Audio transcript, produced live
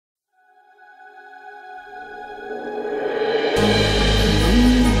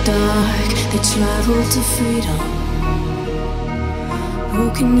dark, they travel to freedom.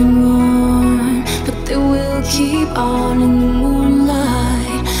 Broken and worn, but they will keep on in the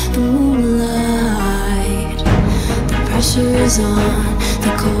moonlight, the moonlight. The pressure is on,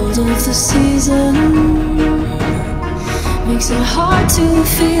 the cold of the season makes it hard to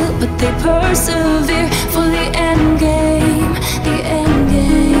feel, but they persevere for the end game, the end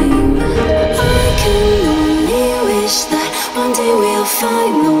game. I can only wish that one day we'll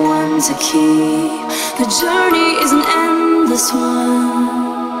find the one to keep. The journey is an endless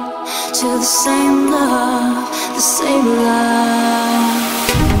one, to the same love, the same love.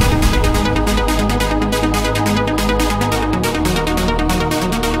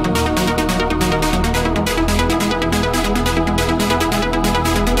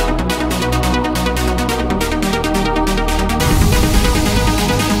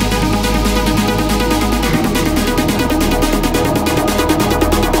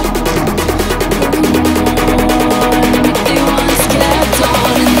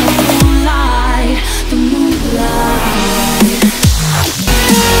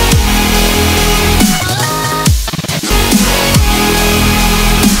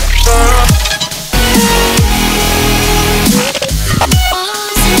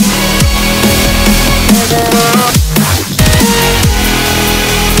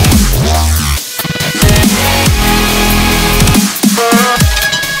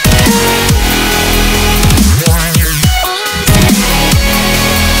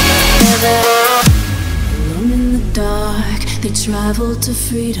 Travel to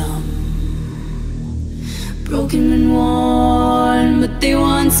freedom, broken and worn, but they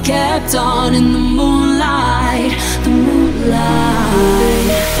once kept on in the moonlight, the moonlight.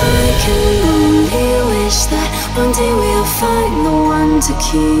 I can only wish that one day we'll find the one to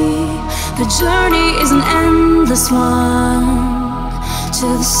keep. The journey is an endless one, to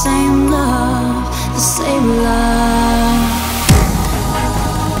the same love, the same love.